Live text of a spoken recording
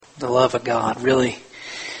the love of God really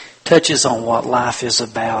touches on what life is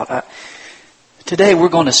about. Today we're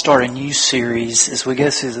going to start a new series as we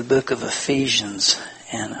go through the book of Ephesians,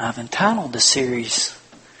 and I've entitled the series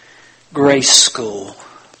Grace School.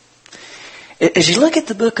 As you look at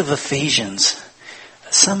the book of Ephesians,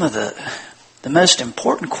 some of the most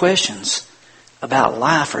important questions about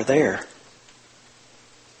life are there.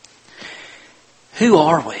 Who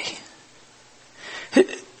are we?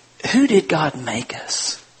 Who did God make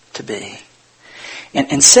us to be?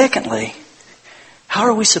 And secondly, how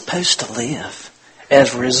are we supposed to live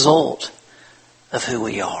as a result of who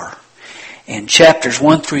we are? And chapters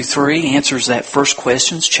 1 through 3 answers that first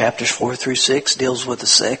question. Chapters 4 through 6 deals with the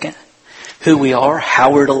second. Who we are,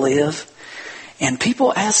 how we're to live. And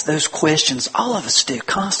people ask those questions, all of us do,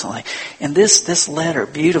 constantly. And this letter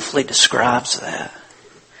beautifully describes that.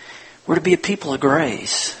 We're to be a people of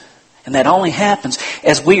grace. And that only happens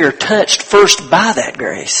as we are touched first by that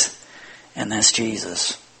grace. And that's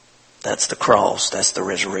Jesus. That's the cross. That's the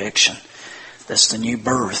resurrection. That's the new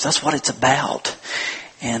birth. That's what it's about.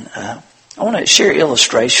 And I want to share an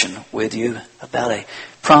illustration with you about a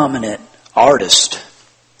prominent artist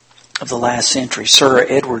of the last century, Sir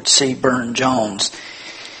Edward C. Burne-Jones.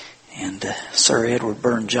 And Sir Edward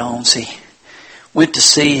Burne-Jones, he went to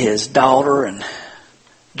see his daughter and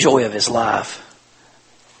joy of his life,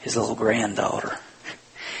 his little granddaughter.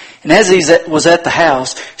 And as he was at the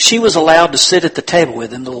house, she was allowed to sit at the table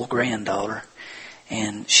with him, the little granddaughter.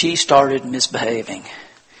 And she started misbehaving.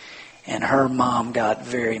 And her mom got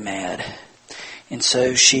very mad. And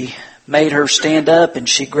so she made her stand up, and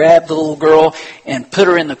she grabbed the little girl and put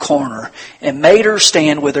her in the corner and made her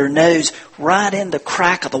stand with her nose right in the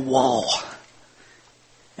crack of the wall.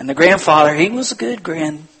 And the grandfather, he was a good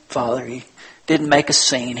grandfather. He didn't make a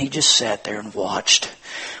scene. He just sat there and watched.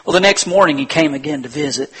 Well, the next morning he came again to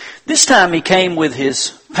visit. This time he came with his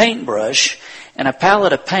paintbrush and a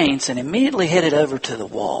palette of paints and immediately headed over to the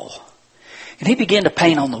wall. And he began to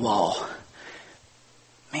paint on the wall.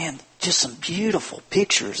 Man, just some beautiful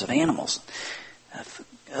pictures of animals,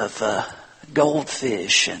 of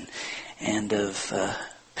goldfish and of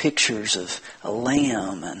pictures of a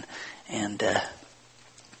lamb and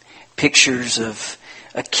pictures of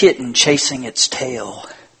a kitten chasing its tail.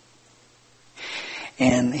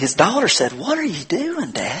 And his daughter said, "What are you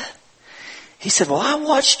doing, Dad?" He said, "Well, I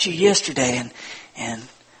watched you yesterday and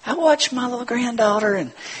I watched my little granddaughter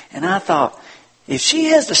and I thought, if she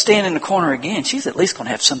has to stand in the corner again, she's at least going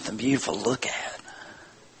to have something beautiful to look at."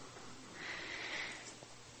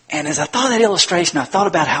 And as I thought of that illustration, I thought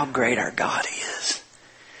about how great our God is.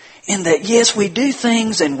 In that, yes, we do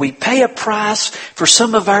things and we pay a price for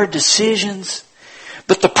some of our decisions,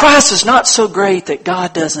 but the price is not so great that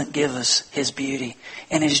God doesn't give us His beauty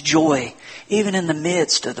and His joy. Even in the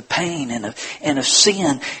midst of the pain and of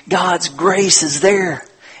sin, God's grace is there.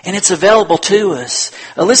 And it's available to us.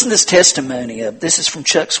 Listen to this testimony. This is from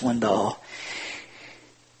Chuck Swindoll.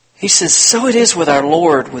 He says, "So it is with our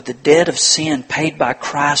Lord, with the debt of sin paid by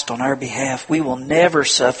Christ on our behalf. We will never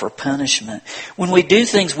suffer punishment. When we do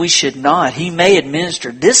things we should not, He may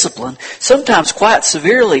administer discipline, sometimes quite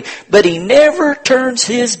severely, but He never turns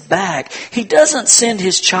His back. He doesn't send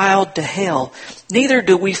His child to hell. Neither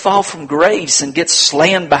do we fall from grace and get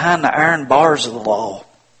slammed behind the iron bars of the law.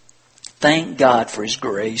 Thank God for His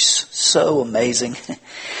grace. So amazing.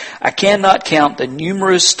 I cannot count the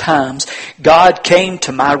numerous times God came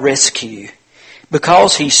to my rescue.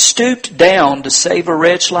 Because He stooped down to save a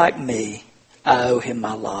wretch like me, I owe Him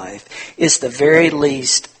my life. It's the very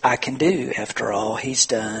least I can do after all He's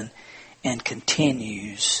done and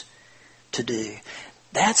continues to do."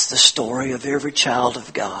 That's the story of every child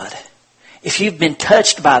of God. If you've been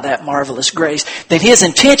touched by that marvelous grace, then His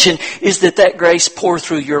intention is that grace pour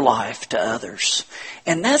through your life to others.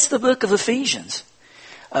 And that's the book of Ephesians.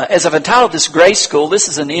 As I've entitled this Grace School, this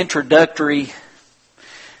is an introductory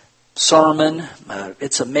sermon.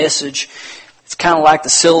 It's a message. It's kind of like the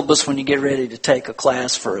syllabus when you get ready to take a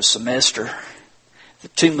class for a semester.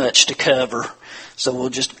 Too much to cover, so we'll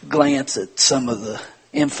just glance at some of the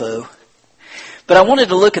info. But I wanted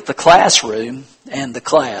to look at the classroom and the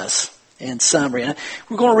class. In summary,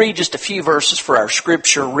 we're going to read just a few verses for our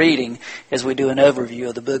scripture reading as we do an overview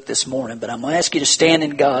of the book this morning. But I'm going to ask you to stand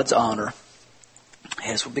in God's honor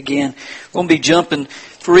as we begin. We're going to be jumping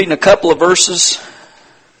through reading a couple of verses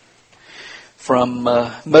from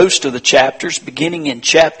most of the chapters, beginning in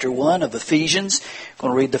chapter 1 of Ephesians. I'm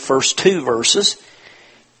going to read the first 2 verses.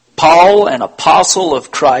 Paul, an apostle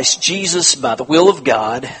of Christ Jesus by the will of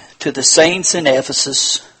God, to the saints in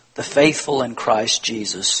Ephesus, the faithful in Christ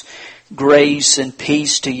Jesus. Grace and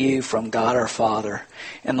peace to you from God our Father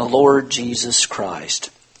and the Lord Jesus Christ.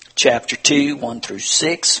 chapter 2, 1 through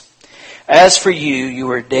 6. As for you, you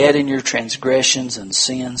were dead in your transgressions and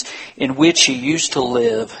sins, in which you used to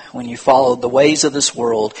live when you followed the ways of this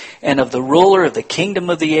world and of the ruler of the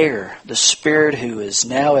kingdom of the air, the Spirit who is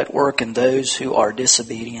now at work in those who are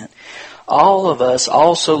disobedient. All of us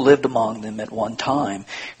also lived among them at one time,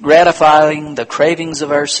 gratifying the cravings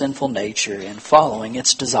of our sinful nature and following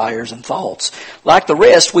its desires and thoughts. Like the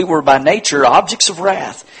rest, we were by nature objects of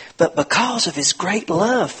wrath, but because of His great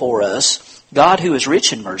love for us, God, who is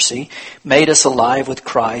rich in mercy, made us alive with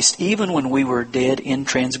Christ even when we were dead in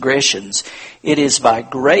transgressions. It is by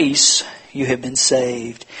grace you have been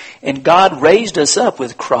saved. And God raised us up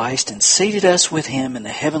with Christ and seated us with Him in the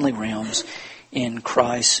heavenly realms in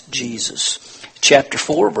Christ Jesus. Chapter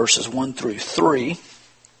 4, verses 1 through 3.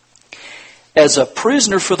 As a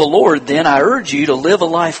prisoner for the Lord, then, I urge you to live a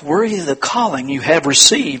life worthy of the calling you have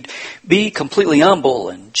received. Be completely humble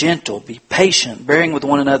and gentle. Be patient, bearing with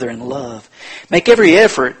one another in love. Make every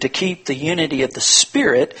effort to keep the unity of the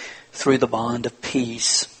Spirit through the bond of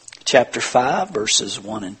peace. Chapter 5, verses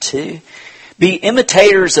 1 and 2. Be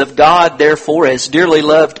imitators of God, therefore, as dearly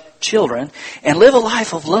loved children, and live a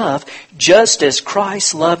life of love, just as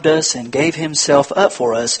Christ loved us and gave Himself up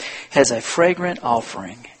for us as a fragrant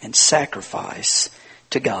offering and sacrifice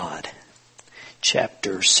to God.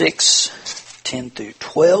 Chapter 6, 10 through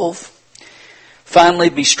 12. Finally,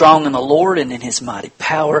 be strong in the Lord and in His mighty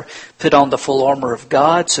power. Put on the full armor of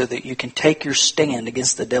God so that you can take your stand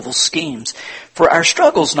against the devil's schemes. For our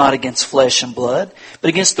struggle is not against flesh and blood, but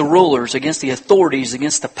against the rulers, against the authorities,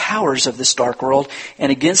 against the powers of this dark world,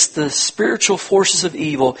 and against the spiritual forces of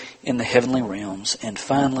evil in the heavenly realms. And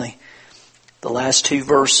finally, the last two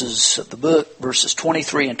verses of the book, verses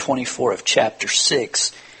 23 and 24 of chapter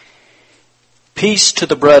 6. Peace to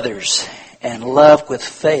the brothers and love with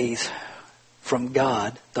faith from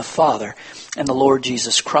God the Father and the Lord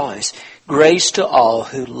Jesus Christ. Grace to all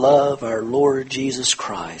who love our Lord Jesus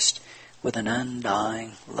Christ with an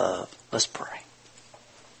undying love. Let's pray.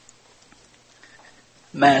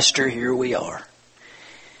 Master, here we are,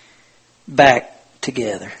 back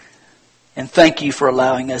together. And thank you for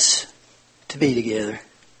allowing us to be together.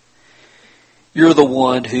 You're the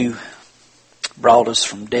one who brought us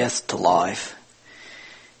from death to life,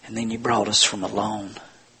 and then you brought us from alone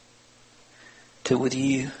to with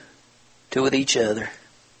you, to with each other.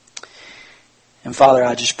 And Father,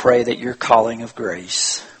 I just pray that your calling of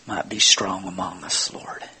grace might be strong among us,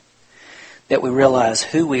 Lord. That we realize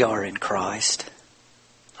who we are in Christ,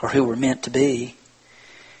 or who we're meant to be,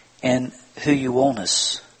 and who you want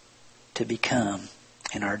us to become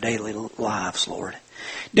in our daily lives, Lord.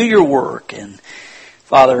 Do your work, and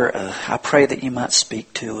Father, I pray that you might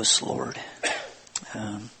speak to us, Lord.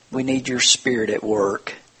 We need your Spirit at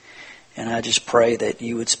work. And I just pray that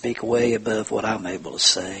you would speak way above what I'm able to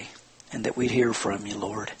say, and that we'd hear from you,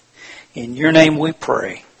 Lord. In your name we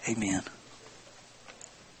pray. Amen.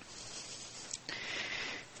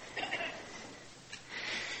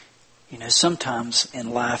 You know, sometimes in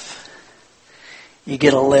life you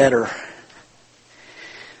get a letter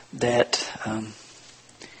that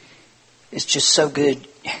is just so good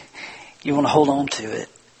you want to hold on to it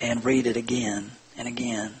and read it again and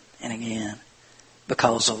again and again,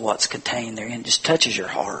 because of what's contained there, and it just touches your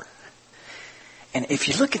heart. And if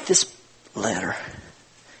you look at this letter,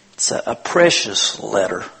 it's a precious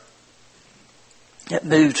letter. It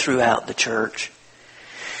moved throughout the church.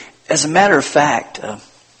 As a matter of fact,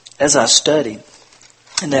 as I studied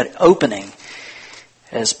in that opening,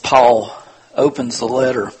 as Paul opens the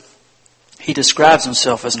letter, he describes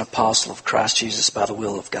himself as an apostle of Christ Jesus by the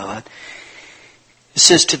will of God. It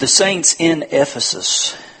says, to the saints in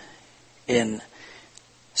Ephesus, in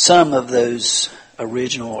some of those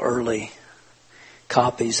original early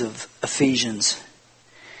copies of Ephesians,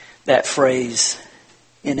 that phrase,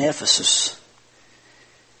 in Ephesus,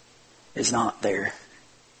 is not there.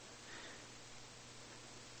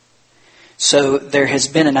 So there has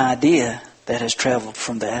been an idea that has traveled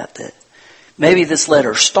from that maybe this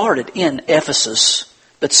letter started in Ephesus,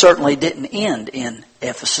 but certainly didn't end in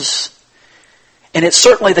Ephesus. And it's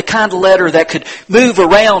certainly the kind of letter that could move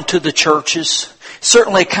around to the churches.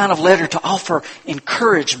 Certainly a kind of letter to offer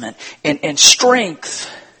encouragement and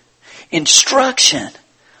strength, instruction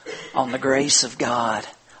on the grace of God,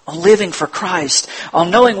 on living for Christ,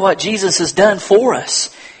 on knowing what Jesus has done for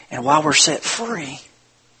us, and why we're set free.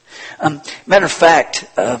 Matter of fact,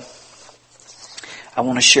 I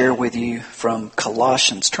want to share with you from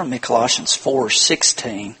Colossians. Turn to me, Colossians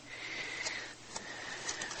 4:16.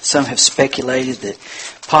 Some have speculated that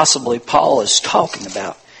possibly Paul is talking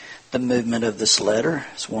about the movement of this letter.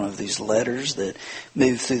 It's one of these letters that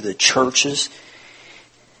move through the churches.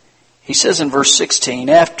 He says in verse 16,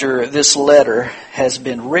 after this letter has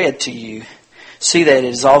been read to you, see that it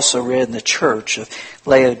is also read in the church of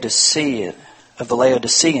Laodicea, of the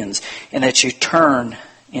Laodiceans, and that you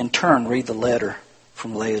in turn read the letter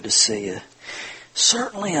from Laodicea.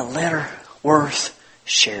 Certainly a letter worth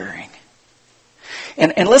sharing.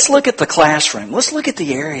 And let's look at the classroom. Let's look at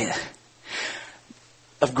the area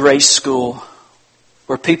of Grace School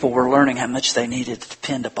where people were learning how much they needed to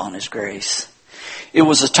depend upon His grace. It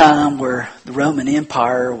was a time where the Roman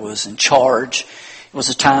Empire was in charge. It was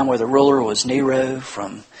a time where the ruler was Nero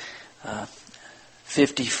from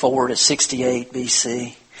 54 to 68 BC.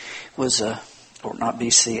 It was or not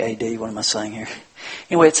BC, AD, what am I saying here?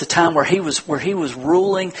 Anyway, it's a time where he was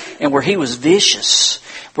ruling and where he was vicious,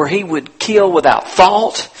 where he would kill without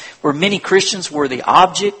thought, where many Christians were the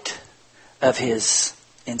object of his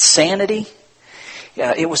insanity.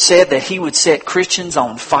 It was said that he would set Christians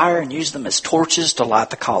on fire and use them as torches to light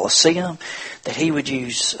the Colosseum, that he would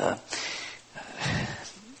use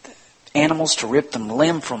animals to rip them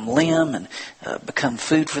limb from limb and become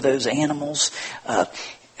food for those animals.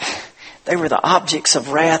 They were the objects of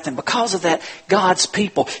wrath, and because of that, God's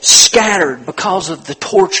people scattered because of the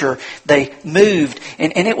torture. They moved,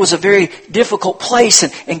 and it was a very difficult place,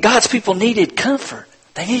 and God's people needed comfort.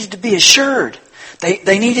 They needed to be assured.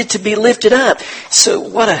 They needed to be lifted up. So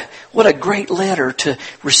what a great letter to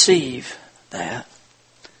receive that.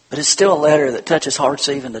 But it's still a letter that touches hearts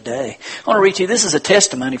even today. I want to read to you, this is a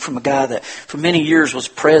testimony from a guy that for many years was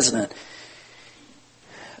president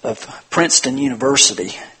of Princeton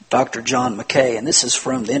University, Dr. John Mackay, and this is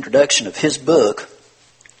from the introduction of his book.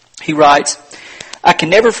 He writes, I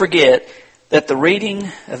can never forget that the reading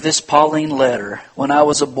of this Pauline letter when I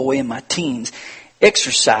was a boy in my teens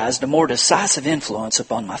exercised a more decisive influence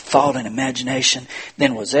upon my thought and imagination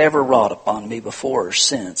than was ever wrought upon me before or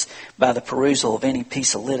since by the perusal of any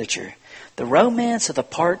piece of literature. The romance of the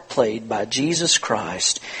part played by Jesus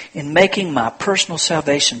Christ in making my personal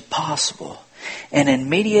salvation possible and in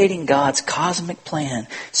mediating God's cosmic plan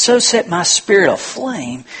so set my spirit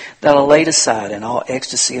aflame that I laid aside in all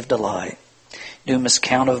ecstasy of delight Dumas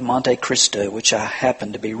Count of Monte Cristo, which I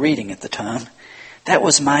happened to be reading at the time. That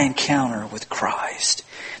was my encounter with Christ.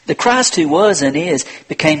 The Christ who was and is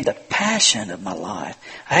became the passion of my life.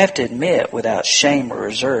 I have to admit without shame or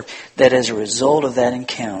reserve that as a result of that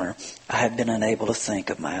encounter, I have been unable to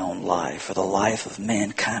think of my own life or the life of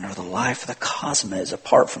mankind or the life of the cosmos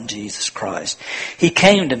apart from Jesus Christ. He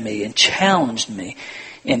came to me and challenged me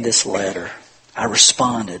in this letter. I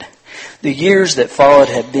responded. The years that followed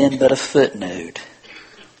had been but a footnote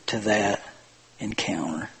to that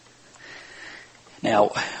encounter. Now,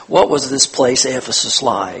 what was this place Ephesus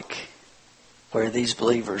like where these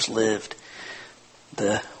believers lived?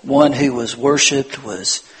 The one who was worshipped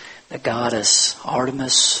was the goddess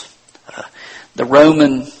Artemis. The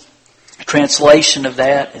Roman translation of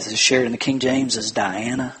that, as is shared in the King James, is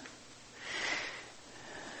Diana.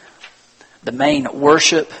 The main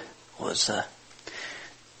worship was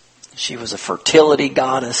she was a fertility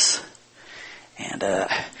goddess. And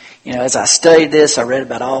as I studied this, I read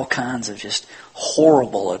about all kinds of just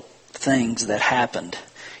horrible things that happened.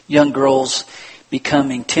 Young girls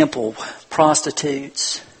becoming temple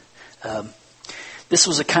prostitutes. This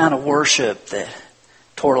was a kind of worship that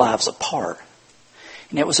tore lives apart.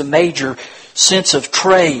 And it was a major sense of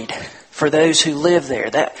trade for those who lived there.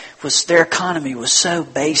 That was their economy was so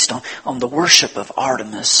based on the worship of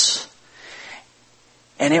Artemis.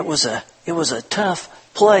 And it was a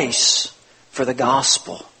tough place for the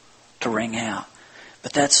gospel to ring out.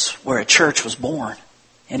 But that's where a church was born,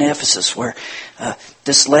 in Ephesus, where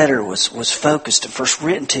this letter was focused and first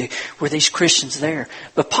written to, were these Christians there.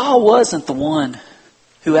 But Paul wasn't the one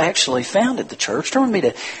who actually founded the church. Turn with me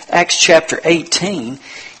to Acts chapter 18.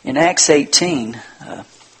 In Acts 18,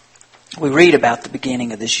 we read about the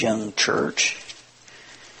beginning of this young church.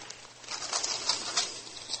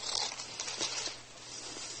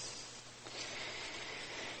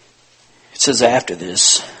 It says, after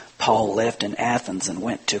this, Paul left in Athens and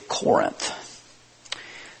went to Corinth.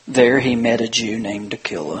 There he met a Jew named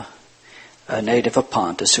Aquila, a native of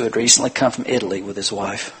Pontus, who had recently come from Italy with his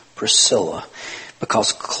wife Priscilla,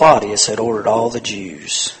 because Claudius had ordered all the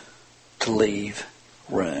Jews to leave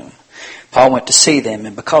Rome. Paul went to see them,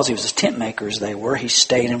 and because he was a tent maker as they were, he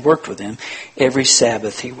stayed and worked with them. Every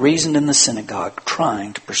Sabbath he reasoned in the synagogue,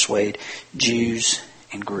 trying to persuade Jews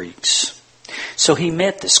and Greeks. So he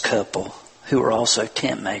met this couple who were also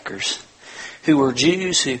tent makers, who were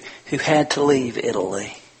Jews who had to leave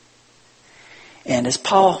Italy. And as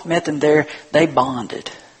Paul met them there, they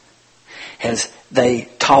bonded. As they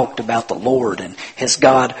talked about the Lord and has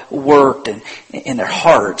God worked in their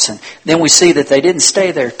hearts. And then we see that they didn't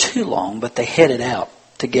stay there too long, but they headed out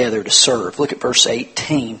together to serve. Look at verse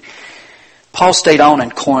 18. Paul stayed on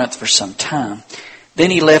in Corinth for some time.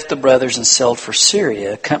 Then he left the brothers and sailed for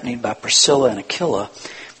Syria, accompanied by Priscilla and Aquila.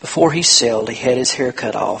 Before he sailed, he had his hair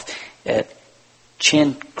cut off at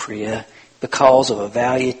Cenchrea because of a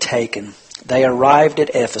vow he had taken. They arrived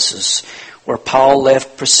at Ephesus, where Paul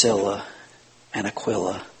left Priscilla and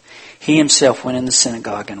Aquila. He himself went in the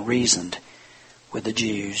synagogue and reasoned with the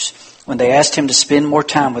Jews. When they asked him to spend more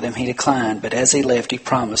time with them, he declined. But as he left, he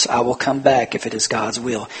promised, "I will come back if it is God's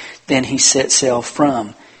will." Then he set sail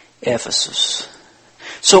from Ephesus.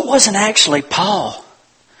 So it wasn't actually Paul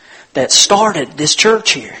that started this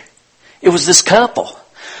church here. It was this couple.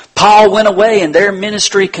 Paul went away and their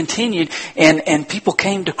ministry continued, and people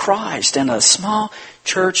came to Christ, and a small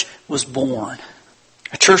church was born.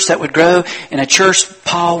 A church that would grow, and a church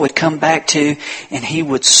Paul would come back to, and he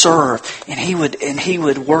would serve, and he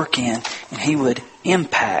would work in, and he would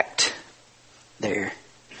impact there.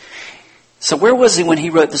 So where was he when he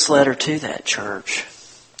wrote this letter to that church?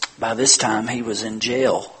 By this time he was in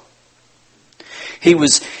jail. He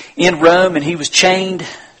was in Rome, and he was chained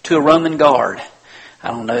to a Roman guard. I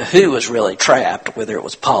don't know who was really trapped, whether it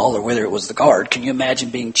was Paul or whether it was the guard. Can you imagine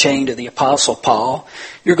being chained to the Apostle Paul?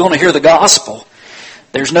 You're going to hear the gospel.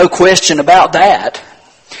 There's no question about that.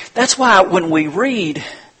 That's why when we read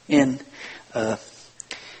in the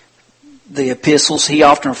epistles, he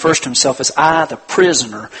often refers to himself as I, the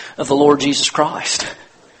prisoner of the Lord Jesus Christ.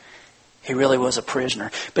 He really was a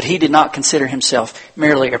prisoner. But he did not consider himself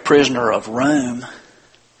merely a prisoner of Rome.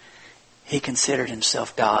 He considered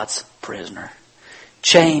himself God's prisoner.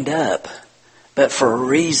 Chained up, but for a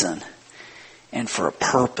reason and for a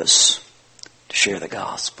purpose, to share the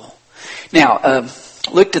gospel. Now,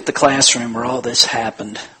 looked at the classroom where all this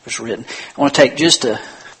happened, was written. I want to take just a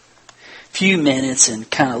few minutes and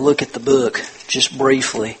kind of look at the book just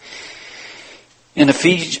briefly. In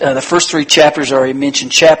the first 3 chapters I already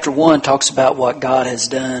mentioned. Chapter 1 talks about what God has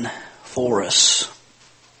done for us.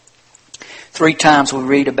 3 times we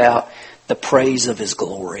read about the praise of His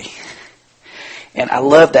glory. And I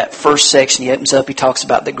love that first section. He opens up, he talks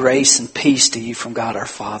about the grace and peace to you from God our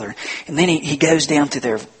Father. And then he goes down through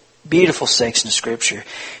their beautiful section of Scripture.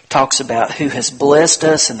 He talks about who has blessed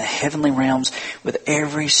us in the heavenly realms with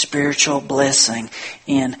every spiritual blessing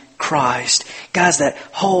in Christ. Guys, that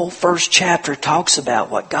whole first chapter talks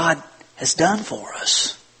about what God has done for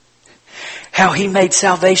us. How He made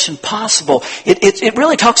salvation possible. It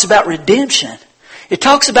really talks about redemption. It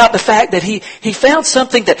talks about the fact that he found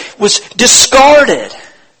something that was discarded.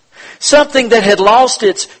 Something that had lost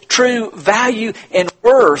its true value and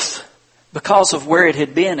worth because of where it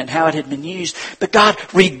had been and how it had been used. But God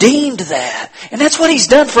redeemed that. And that's what He's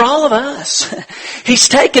done for all of us. He's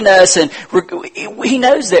taken us, and He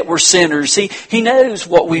knows that we're sinners. He knows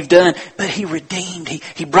what we've done. But He redeemed.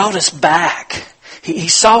 He brought us back. He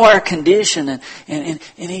saw our condition and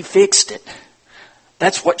He fixed it.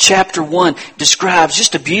 That's what chapter 1 describes.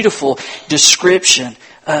 Just a beautiful description.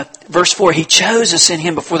 Verse 4, He chose us in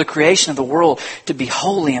Him before the creation of the world to be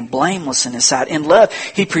holy and blameless in His sight. In love,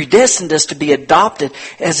 He predestined us to be adopted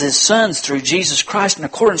as His sons through Jesus Christ in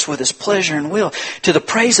accordance with His pleasure and will, to the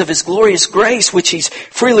praise of His glorious grace, which He's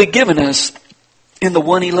freely given us in the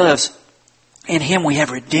one He loves. In Him we have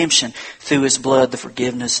redemption through His blood, the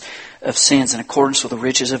forgiveness of sins in accordance with the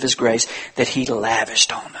riches of His grace that He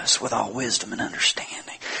lavished on us with all wisdom and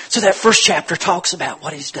understanding. So that first chapter talks about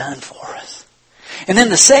what He's done for us. And then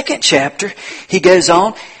the second chapter, he goes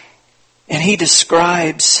on and he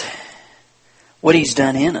describes what He's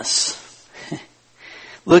done in us.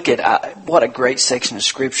 Look at what a great section of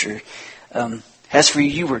Scripture. As for you,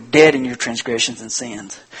 you were dead in your transgressions and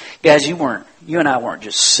sins. Guys, you and I weren't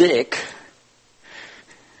just sick.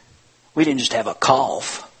 We didn't just have a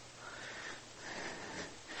cough.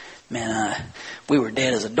 Man, we were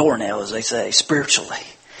dead as a doornail, as they say, spiritually.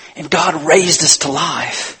 And God raised us to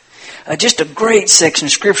life. Just a great section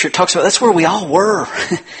of Scripture talks about that's where we all were.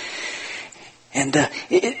 And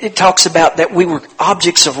it talks about that we were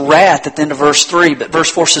objects of wrath at the end of verse 3. But verse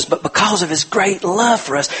 4 says, but because of His great love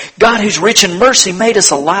for us, God who's rich in mercy made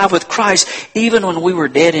us alive with Christ even when we were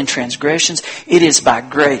dead in transgressions. It is by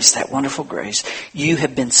grace, that wonderful grace, you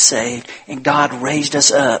have been saved. And God raised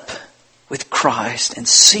us up with Christ and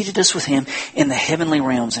seated us with Him in the heavenly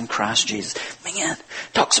realms in Christ Jesus. Man,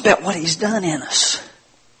 talks about what He's done in us.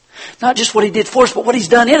 Not just what He did for us, but what He's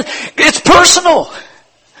done in us. It's personal.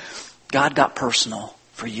 God got personal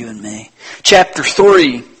for you and me. Chapter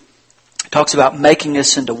 3 talks about making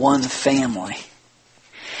us into one family.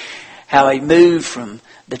 how He moved from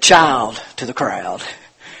the child to the crowd,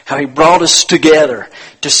 how He brought us together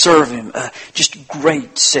to serve Him. Just a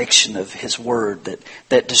great section of His Word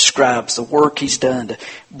that describes the work He's done to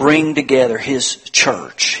bring together His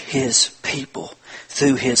church, His people,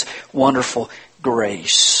 through His wonderful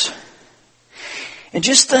grace. And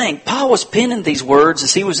just think, Paul was penning these words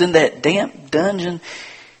as he was in that damp dungeon,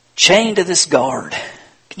 chained to this guard.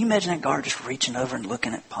 Can you imagine that guard just reaching over and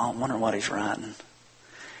looking at Paul, wondering what he's writing?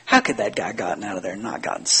 How could that guy gotten out of there and not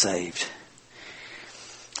gotten saved?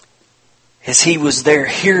 As he was there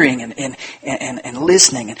hearing and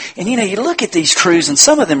listening. And you look at these truths and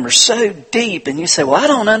some of them are so deep and you say, well, I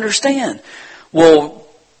don't understand. Well,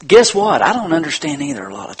 guess what? I don't understand either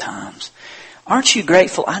a lot of times. Aren't you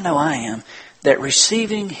grateful? I know I am. That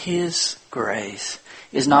receiving His grace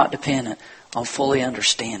is not dependent on fully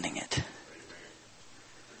understanding it.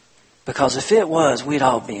 Because if it was, we'd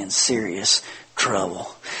all be in serious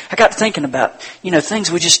trouble. I got thinking about,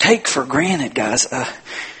 things we just take for granted, guys.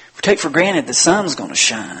 We take for granted the sun's going to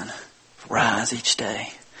shine, rise each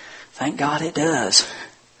day. Thank God it does.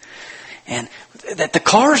 And that the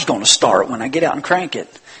car's going to start when I get out and crank it.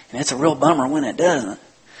 And it's a real bummer when it doesn't.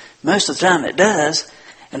 Most of the time it does.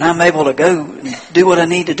 And I'm able to go and do what I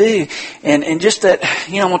need to do. And just that,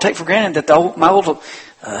 I'm going to take for granted that my old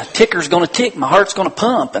ticker's going to tick, my heart's going to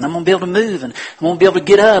pump, and I'm going to be able to move, and I'm going to be able to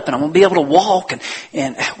get up, and I'm going to be able to walk.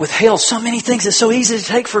 And with health, so many things that's so easy to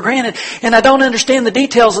take for granted. And I don't understand the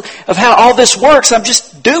details of how all this works. I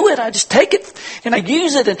just do it. I just take it, and I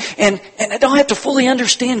use it. And I don't have to fully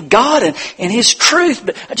understand God and His truth,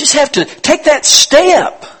 but I just have to take that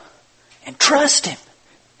step and trust Him.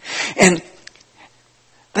 And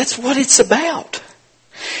that's what it's about.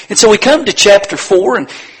 And so we come to chapter 4 and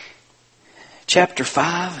chapter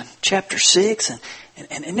 5 and chapter 6 and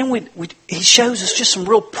then he shows us just some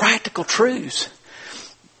real practical truths.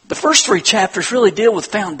 The first 3 chapters really deal with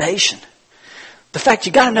foundation. The fact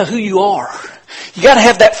you got to know who you are. You got to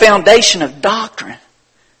have that foundation of doctrine.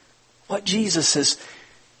 What Jesus has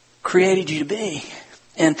created you to be.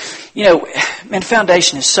 And,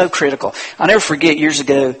 foundation is so critical. I'll never forget years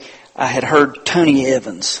ago, I had heard Tony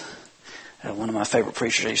Evans, one of my favorite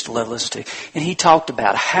preachers I used to love listening to, and he talked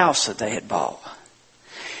about a house that they had bought.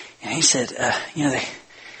 And he said,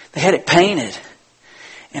 they had it painted.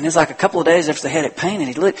 And it was like a couple of days after they had it painted,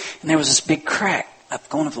 he looked, and there was this big crack up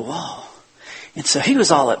going up the wall. And so he was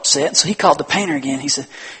all upset. And so he called the painter again. He said,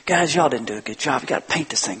 guys, y'all didn't do a good job. You got to paint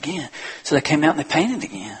this thing again. So they came out and they painted it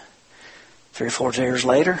again. 3 or 4 years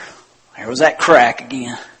later, there was that crack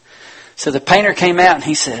again. So the painter came out and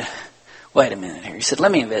he said, wait a minute here. He said,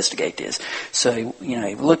 let me investigate this. So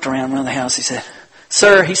he looked around the house. He said,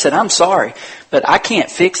 sir, he said, I'm sorry, but I can't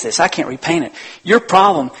fix this. I can't repaint it. Your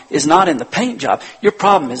problem is not in the paint job. Your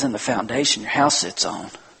problem is in the foundation your house sits on.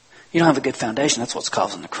 You don't have a good foundation. That's what's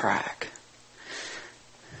causing the crack.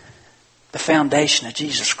 The foundation of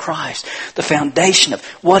Jesus Christ. The foundation of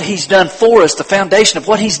what He's done for us. The foundation of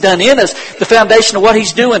what He's done in us. The foundation of what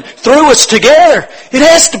He's doing through us together. It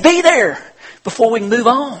has to be there before we can move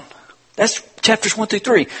on. That's chapters 1 through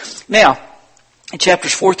 3. Now, in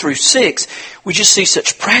chapters 4 through 6, we just see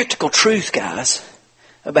such practical truth, guys,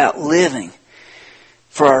 about living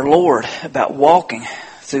for our Lord, about walking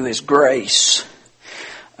through His grace.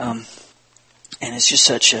 And it's just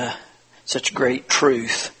such great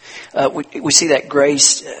truth. We see that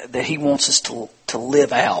grace that He wants us to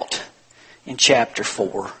live out in chapter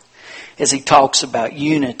 4. As He talks about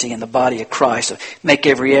unity in the body of Christ. Make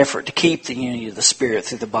every effort to keep the unity of the Spirit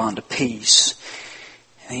through the bond of peace.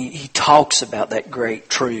 And he talks about that great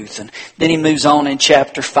truth. And then he moves on in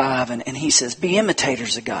chapter 5 and he says, be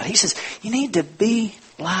imitators of God. He says, you need to be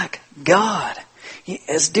like God.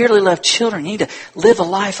 As dearly loved children, you need to live a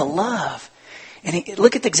life of love. And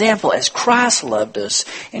look at the example as Christ loved us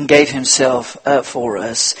and gave Himself up for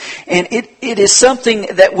us. And it is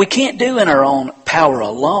something that we can't do in our own power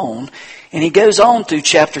alone. And he goes on through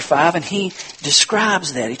chapter 5 and he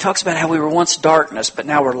describes that. He talks about how we were once darkness, but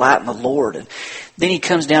now we're light in the Lord. And then he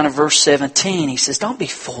comes down to verse 17. He says, don't be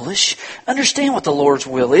foolish. Understand what the Lord's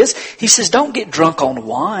will is. He says, don't get drunk on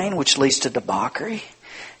wine, which leads to debauchery.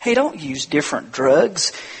 Hey, don't use different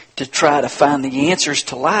drugs to try to find the answers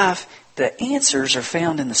to life. The answers are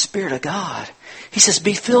found in the Spirit of God. He says,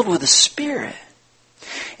 be filled with the Spirit.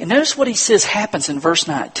 And notice what he says happens in verse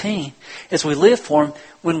 19 as we live for Him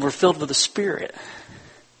when we're filled with the Spirit.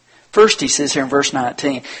 First, he says here in verse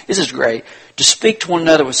 19, this is great, to speak to one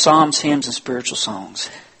another with psalms, hymns, and spiritual songs.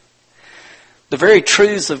 The very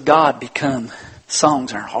truths of God become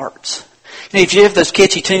songs in our hearts. If you have those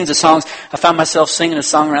catchy tunes of songs, I find myself singing a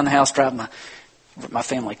song around the house driving my my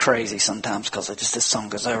family crazy sometimes because this song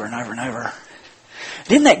goes over and over and over.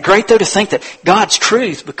 Isn't that great though to think that God's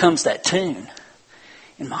truth becomes that tune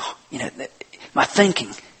in my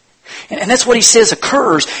thinking? And that's what he says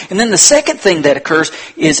occurs. And then the second thing that occurs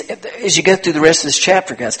is, as you go through the rest of this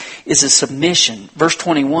chapter, guys, is a submission. Verse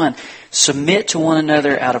 21, submit to one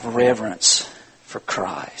another out of reverence for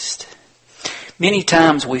Christ. Many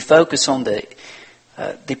times we focus on the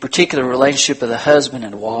particular relationship of the husband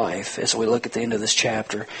and wife as we look at the end of this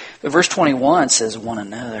chapter. But verse 21 says one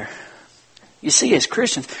another. You see, as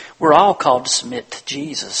Christians, we're all called to submit to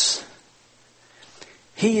Jesus.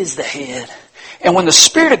 He is the head. And when the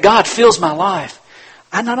Spirit of God fills my life,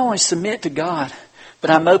 I not only submit to God, but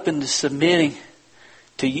I'm open to submitting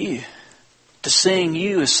to you, to seeing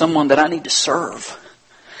you as someone that I need to serve,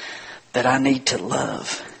 that I need to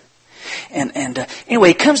love. And anyway,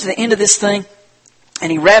 he comes to the end of this thing,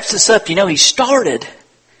 and he wraps this up. You know, he started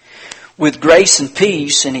with grace and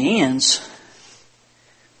peace, and he ends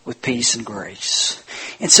with peace and grace.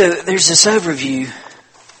 And so there's this overview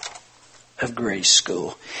of Grace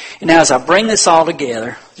School. And now as I bring this all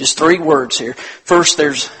together, just 3 words here. First,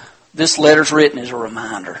 this letter's written as a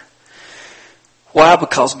reminder. Why?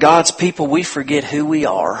 Because God's people, we forget who we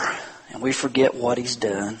are, and we forget what He's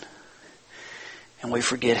done, and we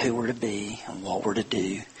forget who we're to be and what we're to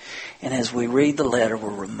do. And as we read the letter, we're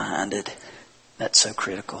reminded. That's so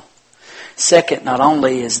critical. Second, not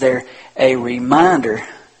only is there a reminder,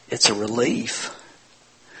 it's a relief.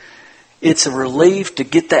 It's a relief to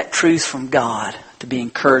get that truth from God, to be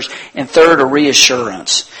encouraged. And third, a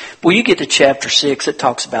reassurance. Well, you get to chapter 6, it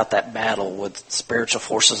talks about that battle with spiritual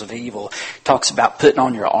forces of evil. It talks about putting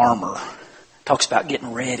on your armor. It talks about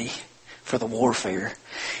getting ready for the warfare.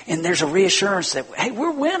 And there's a reassurance that, hey,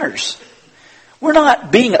 we're winners. We're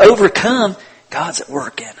not being overcome. God's at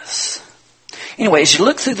work in us. Anyway, as you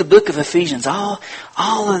look through the book of Ephesians, all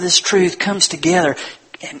of this truth comes together.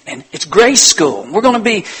 And it's Grace School. We're going to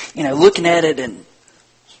be, looking at it in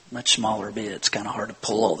much smaller bits. It's kind of hard to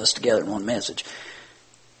pull all this together in one message.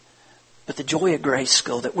 But the joy of Grace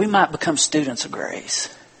School, that we might become students of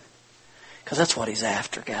grace. Because that's what He's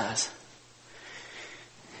after, guys.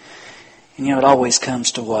 And it always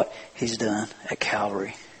comes to what He's done at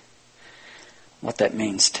Calvary. What that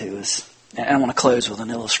means to us. And I want to close with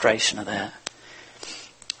an illustration of that.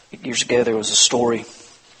 Years ago there was a story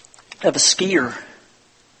of a skier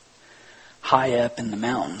high up in the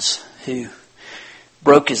mountains who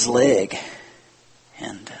broke his leg,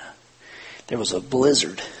 and there was a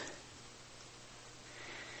blizzard,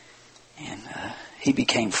 and he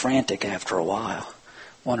became frantic after a while,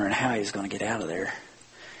 wondering how he was going to get out of there.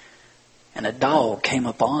 And a dog came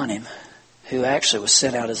upon him, who actually was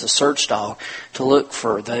sent out as a search dog to look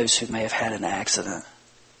for those who may have had an accident.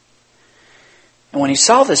 And when he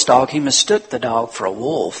saw this dog, he mistook the dog for a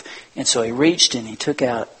wolf. And so he reached and he took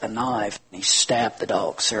out a knife and he stabbed the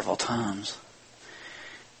dog several times.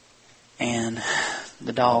 And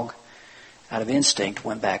the dog, out of instinct,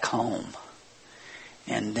 went back home.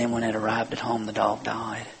 And then when it arrived at home, the dog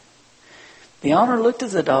died. The owner looked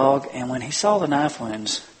at the dog, and when he saw the knife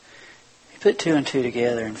wounds, he put 2 and 2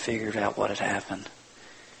 together and figured out what had happened.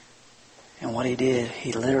 And what he did,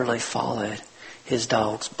 he literally followed his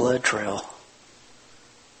dog's blood trail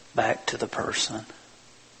back to the person.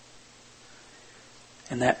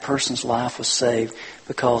 And that person's life was saved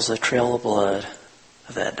because of the trail of blood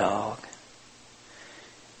of that dog.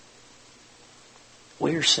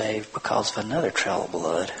 We're saved because of another trail of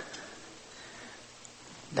blood.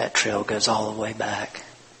 That trail goes all the way back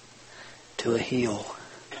to a hill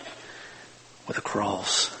with a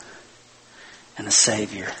cross and a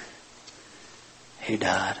Savior who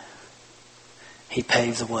died. He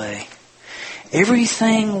paved the way.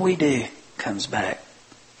 Everything we do comes back,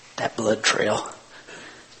 that blood trail,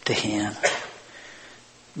 to Him.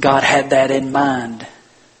 God had that in mind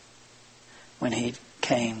when He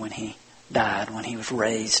came, when He died, when He was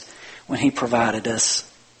raised, when He provided us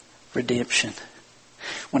redemption,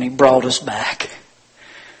 when He brought us back.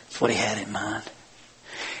 That's what He had in mind.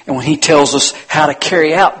 And when He tells us how to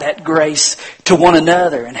carry out that grace to one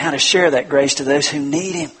another and how to share that grace to those who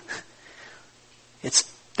need Him, it's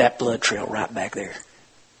that blood trail right back there.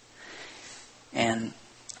 And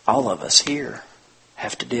all of us here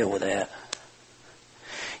have to deal with that.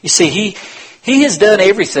 You see, He has done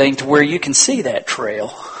everything to where you can see that trail.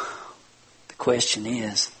 The question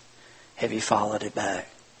is, have you followed it back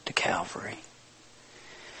to Calvary?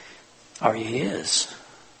 Are you His?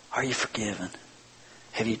 Are you forgiven?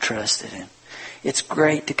 Have you trusted Him? It's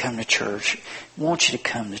great to come to church. I want you to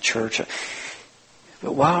come to church.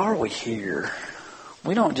 But why are we here?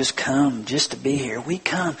 We don't just come just to be here. We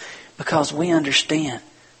come because we understand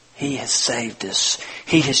He has saved us.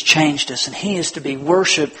 He has changed us, and He is to be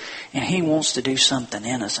worshipped, and He wants to do something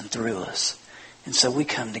in us and through us. And so we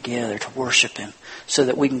come together to worship Him so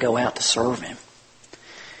that we can go out to serve Him.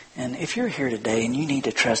 And if you're here today and you need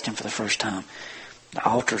to trust Him for the first time, the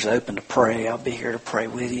altar's open to pray. I'll be here to pray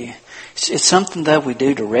with you. It's something that we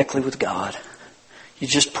do directly with God. You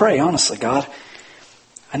just pray honestly, God,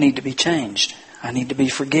 I need to be changed. I need to be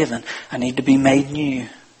forgiven. I need to be made new.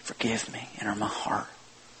 Forgive me. Enter my heart.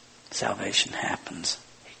 Salvation happens.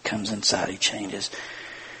 He comes inside. He changes.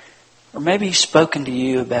 Or maybe He's spoken to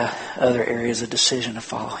you about other areas of decision to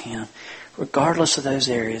follow Him. Regardless of those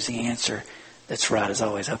areas, the answer that's right is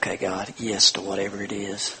always, okay, God, yes to whatever it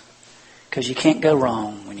is. Because you can't go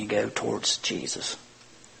wrong when you go towards Jesus.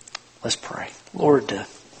 Let's pray. Lord,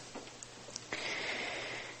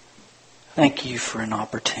 thank You for an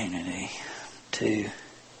opportunity to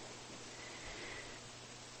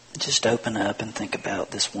just open up and think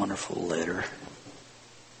about this wonderful letter.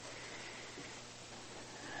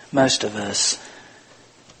 Most of us,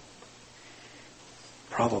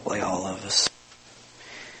 probably all of us,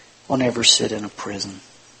 will never sit in a prison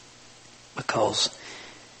because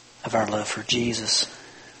of our love for Jesus.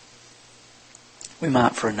 We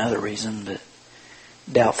might for another reason, but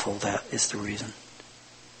doubtful that is the reason.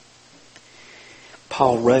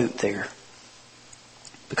 Paul wrote there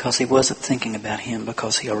because he wasn't thinking about him,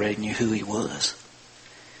 because he already knew who he was.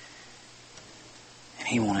 And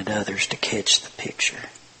he wanted others to catch the picture.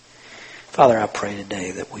 Father, I pray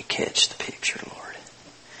today that we catch the picture, Lord.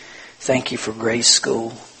 Thank You for Grace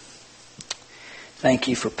School. Thank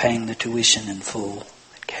You for paying the tuition in full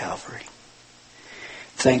at Calvary.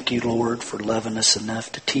 Thank You, Lord, for loving us enough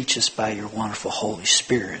to teach us by Your wonderful Holy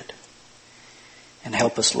Spirit. And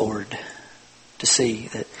help us, Lord, to see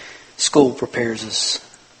that school prepares us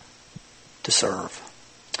to serve.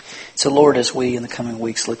 So, Lord, as we in the coming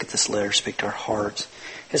weeks look at this letter, speak to our hearts.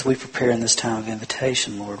 As we prepare in this time of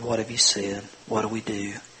invitation, Lord, what have You said? What do we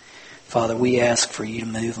do? Father, we ask for You to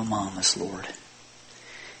move among us, Lord.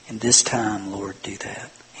 In this time, Lord, do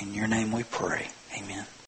that. In Your name we pray. Amen.